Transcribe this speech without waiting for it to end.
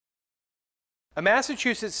A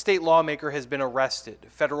Massachusetts state lawmaker has been arrested.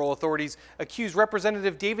 Federal authorities accuse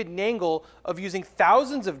Representative David Nangle of using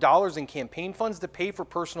thousands of dollars in campaign funds to pay for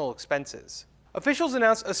personal expenses. Officials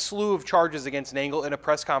announced a slew of charges against Nangle in a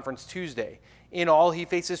press conference Tuesday. In all, he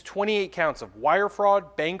faces 28 counts of wire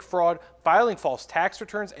fraud, bank fraud, filing false tax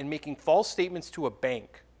returns, and making false statements to a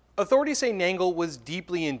bank. Authorities say Nangle was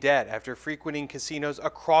deeply in debt after frequenting casinos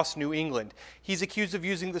across New England. He's accused of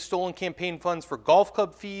using the stolen campaign funds for golf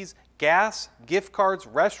club fees, gas, gift cards,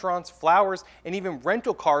 restaurants, flowers, and even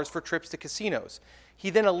rental cars for trips to casinos. He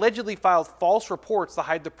then allegedly filed false reports to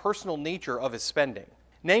hide the personal nature of his spending.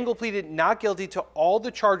 Nangle pleaded not guilty to all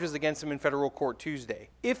the charges against him in federal court Tuesday.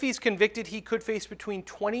 If he's convicted, he could face between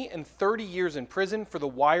 20 and 30 years in prison for the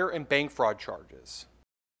wire and bank fraud charges.